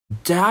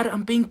Dad,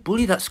 I'm being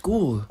bullied at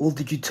school. Well,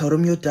 did you tell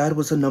them your dad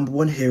was the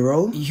 #1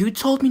 hero? You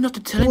told me not to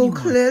tell Well, anyone.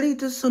 clearly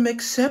there's some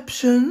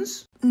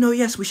exceptions. No,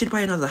 yes, we should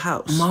buy another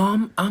house.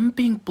 Mom, I'm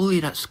being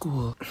bullied at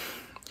school.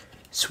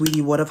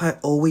 Sweetie, what have I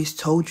always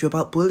told you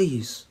about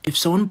bullies? If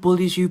someone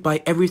bullies you,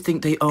 buy everything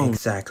they own.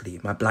 Exactly.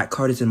 My black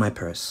card is in my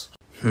purse.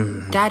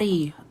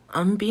 Daddy,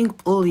 I'm being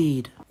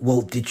bullied.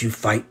 Well, did you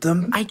fight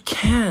them? I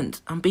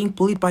can't. I'm being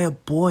bullied by a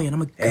boy and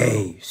I'm a girl.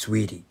 Hey,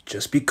 sweetie,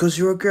 just because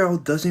you're a girl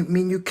doesn't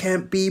mean you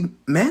can't be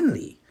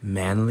manly.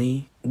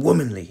 Manly?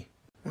 Womanly.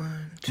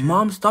 1, 2...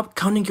 Mom, stop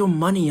counting your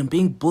money. I'm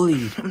being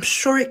bullied. I'm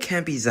sure it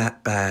can't be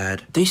that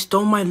bad. They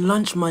stole my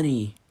lunch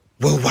money.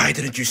 Well, why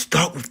didn't you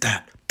start with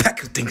that? Pack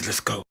your things, let's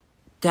go.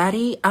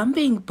 Daddy, I'm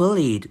being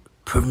bullied.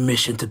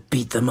 Permission to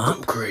beat them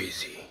up? Go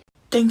crazy.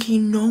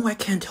 Denki, no, I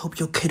can't help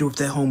your kid with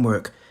their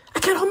homework. I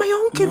can't help my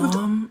own kid with...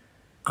 Mom,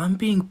 I'm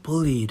being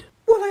bullied.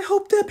 Well, I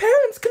hope their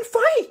parents can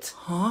fight.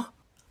 Huh?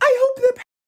 I hope their